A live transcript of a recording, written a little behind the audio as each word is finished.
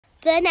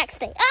the next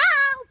day.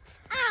 Ouch!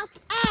 Ouch!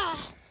 Ah!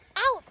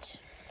 Ouch!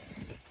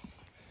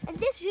 In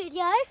this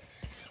video,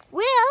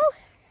 we'll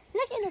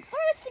look in the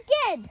forest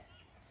again.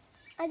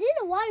 I don't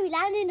know why we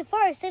landed in the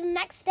forest the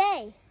next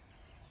day.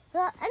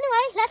 But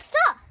anyway, let's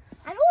start.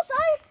 And also,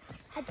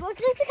 head towards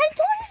the little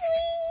toy.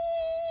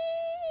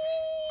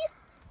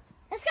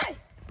 Let's go.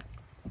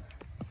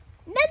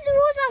 Remember the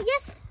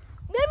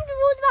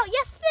rules about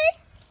yesterday?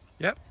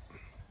 Yep.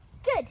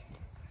 Good.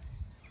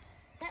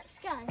 Let's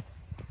go.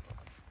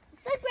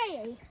 So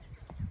Grady,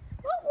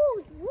 what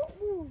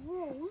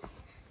rules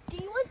do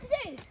you want to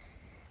do?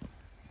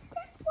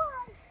 Step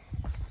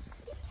 1.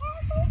 Be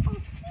careful of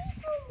trees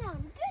falling down.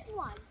 Good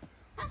one.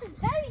 That's a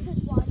very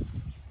good one.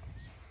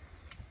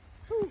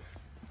 Ooh,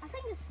 I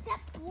think the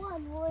step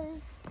 1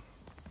 was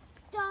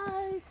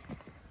don't.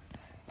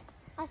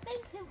 I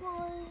think it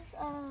was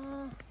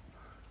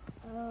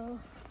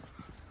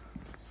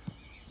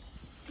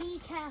be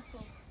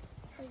careful.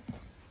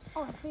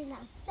 Oh, I think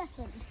that was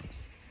second.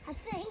 I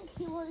think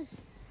he was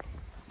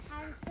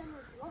Harrison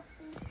was lost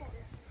in the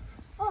forest.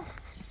 Oh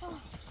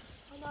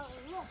no,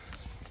 I'm lost.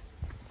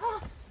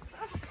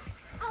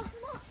 I was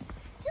lost,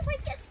 just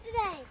like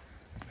yesterday.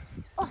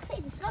 Oh, I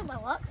think the snow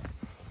might work.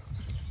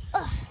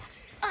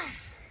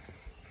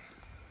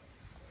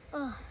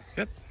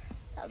 Good.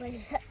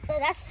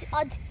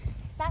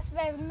 That's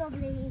very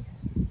knobbly.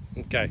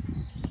 Okay.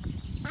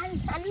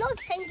 And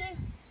look, Sandy,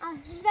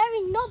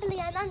 very knobbly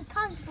and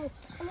uncomfortable,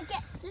 and it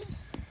gets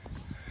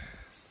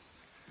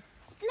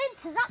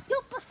splinters up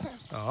your bottom.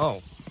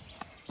 Oh.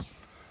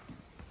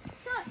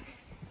 So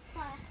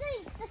I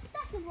think the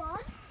second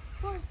one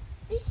was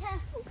be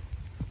careful.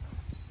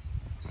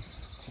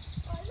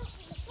 Oh, look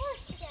in the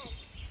forest again.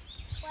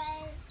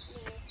 Wait.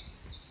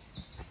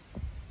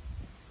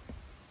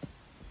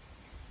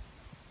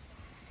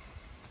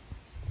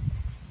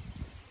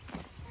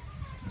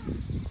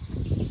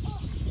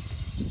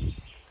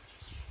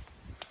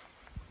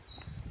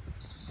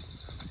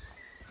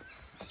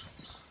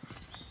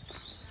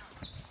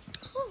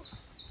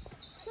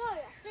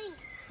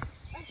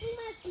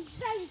 Be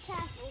very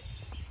careful.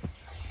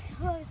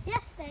 Because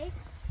yesterday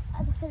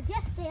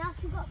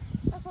after we got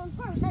up on the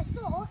forest, I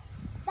saw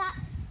that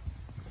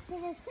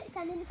there's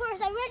quicksand in the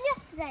forest I ran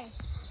yesterday.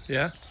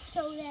 Yeah.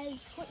 So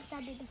there's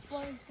quicksand in the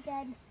forest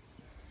again.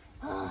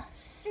 Oh,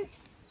 shoot.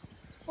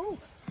 Oh,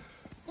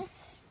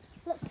 this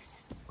looks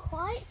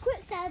quite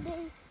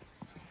quicksandy.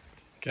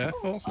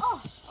 Careful.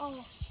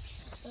 Let's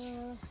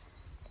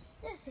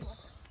see what.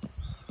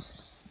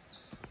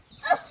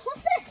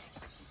 What's this?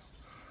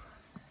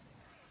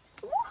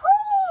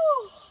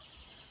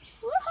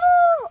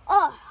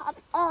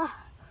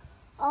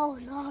 Oh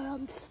no,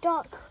 I'm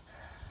stuck.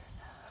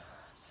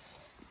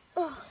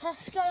 Oh,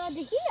 let's go under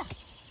here.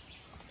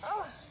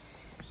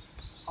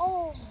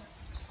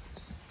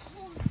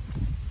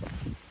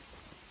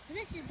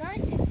 This is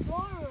nice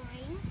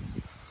exploring.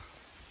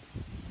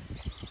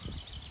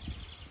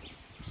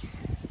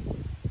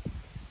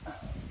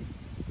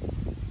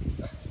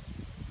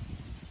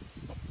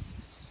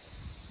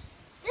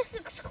 This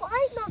looks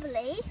quite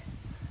lovely,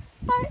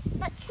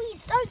 but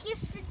trees don't give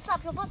splints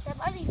up your bottom,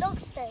 only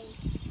logs stay.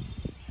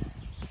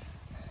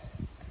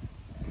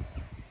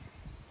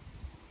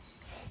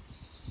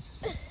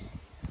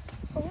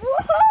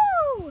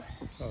 Woohoo!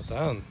 Well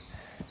done.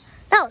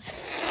 That was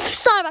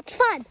so much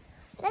fun.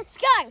 Let's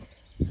go.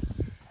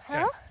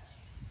 Huh?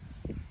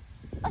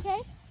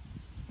 Okay.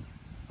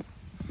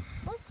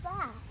 What's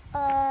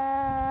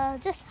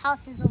that? Just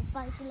houses on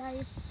fire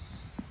below.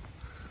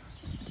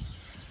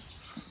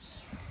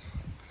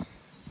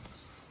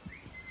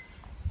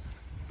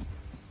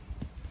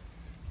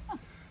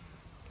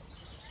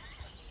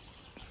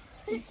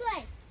 This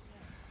way.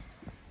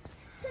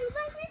 So be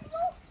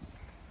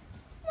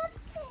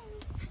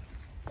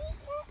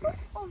careful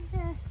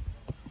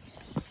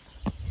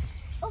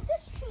of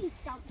this tree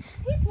stumps.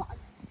 Good one.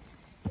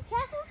 Be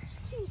careful of this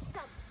tree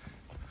stumps.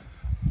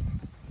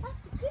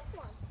 That's a good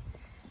one.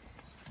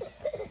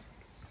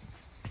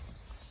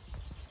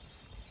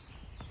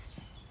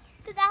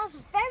 That was a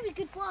very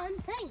good one.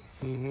 Thanks.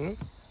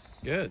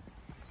 Good.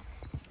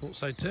 Thought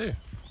so too.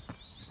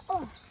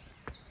 Oh.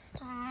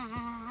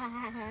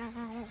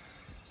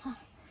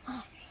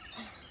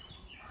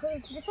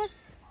 To this one.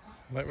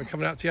 Right, we're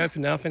coming out to the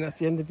open now. I think that's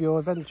the end of your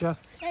adventure.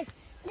 No,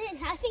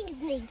 I think it's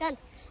nearly done.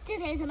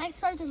 There's some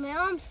exercise with my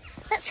arms.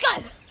 Let's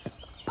go.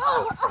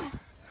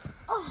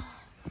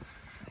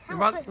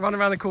 Run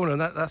around the corner,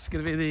 and that's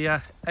going to be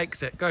the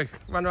exit. Go,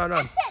 run.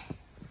 Exit!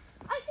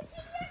 I can see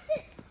the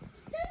exit.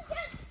 Don't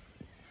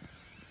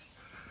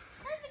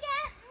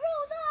forget, the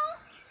rules are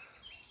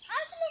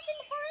out of this in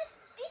the forest.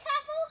 Be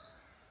careful.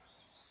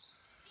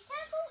 Be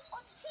careful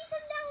of the trees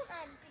on down,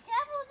 and be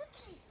careful of the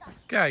tree stump.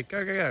 Okay,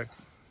 go.